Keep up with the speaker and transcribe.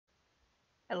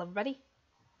Hello everybody,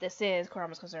 this is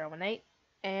Karamas018,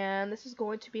 and this is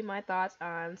going to be my thoughts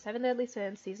on 7 Deadly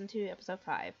Sins Season 2, Episode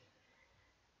 5.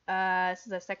 This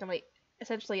is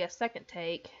essentially a second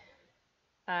take.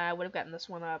 I would have gotten this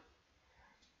one up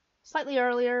slightly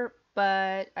earlier,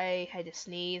 but I had to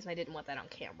sneeze and I didn't want that on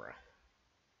camera.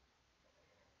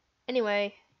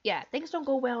 Anyway, yeah, things don't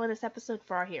go well in this episode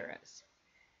for our heroes.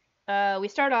 We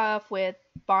start off with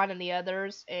Bond and the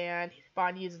others, and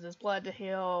Bond uses his blood to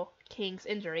heal King's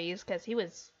injuries, because he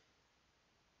was...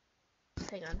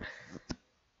 Hang on.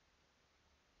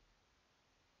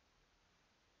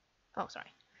 Oh,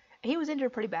 sorry. He was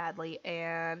injured pretty badly,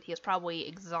 and he was probably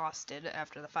exhausted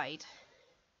after the fight.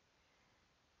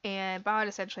 And Bond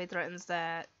essentially threatens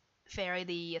that Fairy,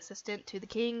 the assistant to the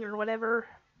king, or whatever,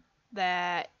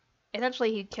 that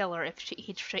essentially he'd kill her if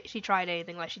she tried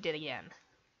anything like she did again.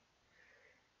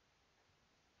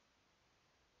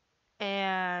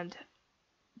 And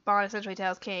Bond essentially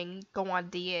tells King, go on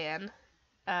Deanne.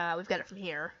 We've got it from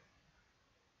here.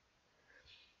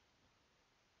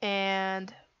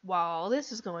 And while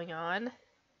this is going on,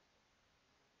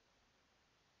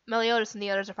 Meliodas and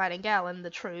the others are fighting Galen, the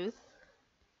Truth.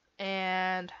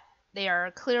 And they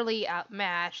are clearly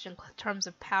outmatched in terms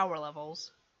of power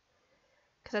levels.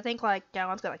 Because I think like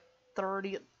Galen's got like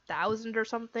 30,000 or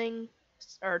something.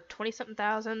 Or 20-something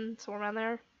thousand, somewhere around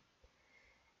there.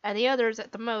 And the others,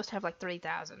 at the most, have like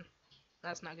 3,000.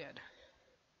 That's not good.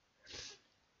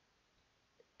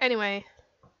 Anyway.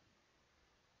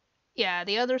 Yeah,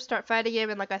 the others start fighting him,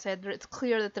 and like I said, it's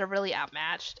clear that they're really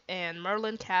outmatched. And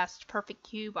Merlin casts Perfect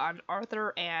Cube on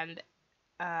Arthur and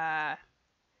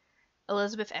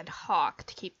Elizabeth and Hawk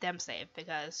to keep them safe,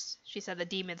 because she said the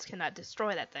demons cannot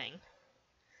destroy that thing.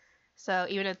 So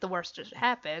even if the worst should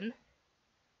happen,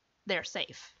 they're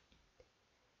safe.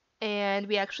 And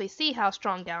we actually see how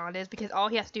strong Galen is, because all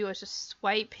he has to do is just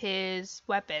swipe his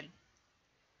weapon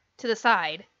to the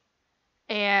side,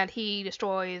 and he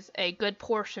destroys a good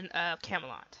portion of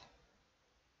Camelot.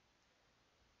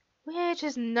 Which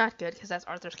is not good, because that's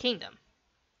Arthur's kingdom.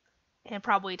 And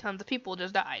probably tons of people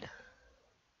just died.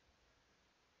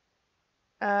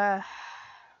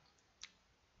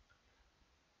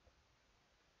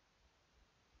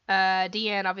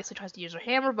 Deanne obviously tries to use her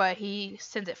hammer, but he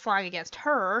sends it flying against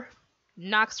her,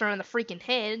 knocks her in the freaking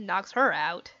head, knocks her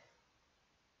out.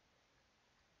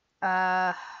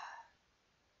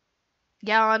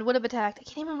 Galen would have attacked. I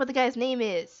can't even remember what the guy's name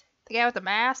is. The guy with the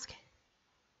mask.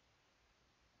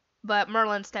 But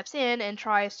Merlin steps in and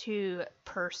tries to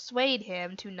persuade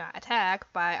him to not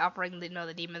attack by offering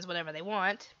the demons whatever they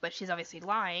want. But she's obviously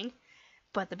lying.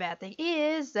 But the bad thing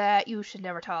is that you should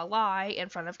never tell a lie in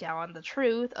front of Galen the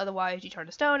Truth, otherwise you turn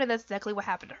to stone, and that's exactly what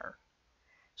happened to her.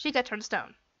 She got turned to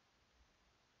stone.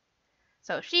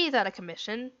 So she's out of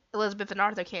commission. Elizabeth and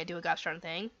Arthur can't do a gosh darn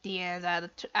thing. Deanne's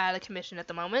out of commission at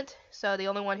the moment. So the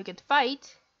only one who can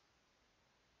fight,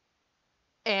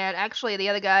 and actually the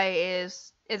other guy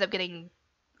ends up getting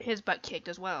his butt kicked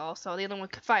as well. So the only one who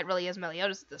can fight really is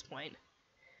Meliodas at this point.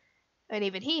 And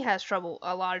even he has a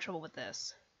lot of trouble with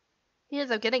this. He ends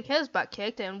up getting his butt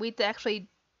kicked, and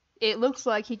it looks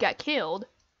like he got killed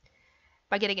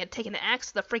by taking an axe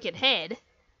to the freaking head.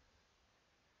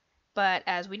 But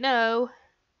as we know,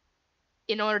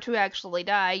 in order to actually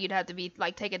die, you'd have to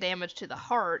take a damage to the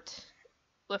heart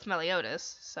with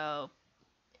Meliodas. So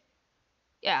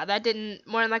yeah, that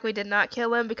more than likely did not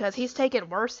kill him, because he's taken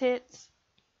worse hits.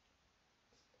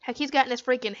 Heck, he's gotten his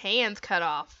freaking hands cut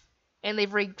off, and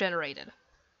they've regenerated.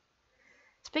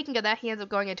 Speaking of that, he ends up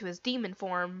going into his demon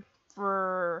form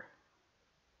for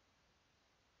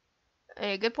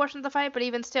a good portion of the fight, but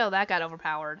even still, that got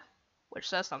overpowered, which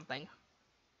says something.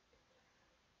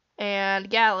 And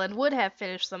Galen would have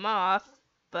finished them off,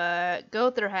 but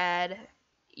Gother had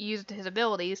used his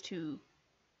abilities to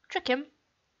trick him,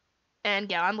 and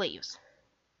Galen leaves.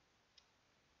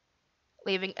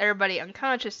 Leaving everybody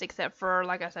unconscious except for,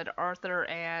 like I said, Arthur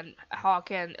and Hawk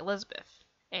and Elizabeth.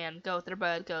 And Gother,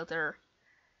 but Gother...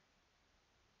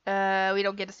 we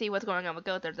don't get to see what's going on with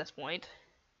Gother at this point,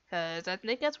 because I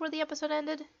think that's where the episode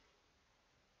ended.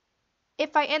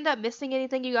 If I end up missing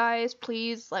anything, you guys,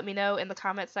 please let me know in the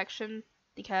comment section,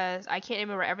 because I can't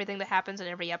remember everything that happens in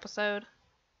every episode.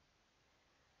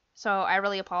 So I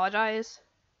really apologize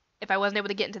if I wasn't able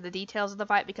to get into the details of the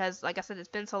fight, because, like I said, it's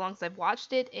been so long since I've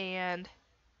watched it, and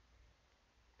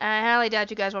I highly doubt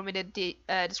you guys want me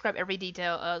to describe every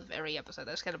detail of every episode.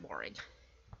 That's kind of boring.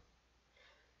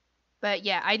 But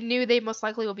yeah, I knew they most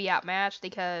likely will be outmatched,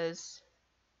 because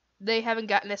they haven't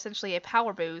gotten essentially a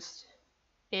power boost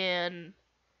I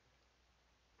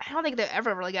don't think they've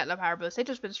ever really gotten a power boost. They've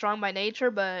just been strong by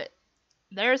nature, but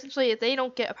they're essentially, if they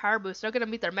don't get a power boost, they're going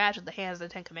to meet their match at the hands of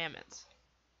the Ten Commandments.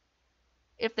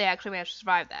 If they actually manage to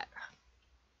survive that.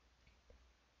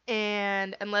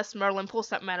 And unless Merlin pulls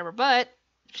something out of her butt,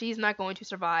 she's not going to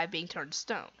survive being turned to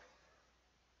stone.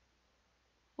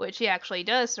 Which she actually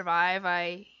does survive.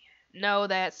 I know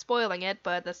that's spoiling it,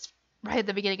 but that's right at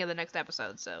the beginning of the next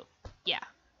episode, so yeah.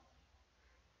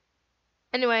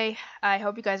 Anyway, I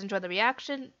hope you guys enjoyed the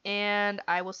reaction, and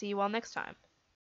I will see you all next time.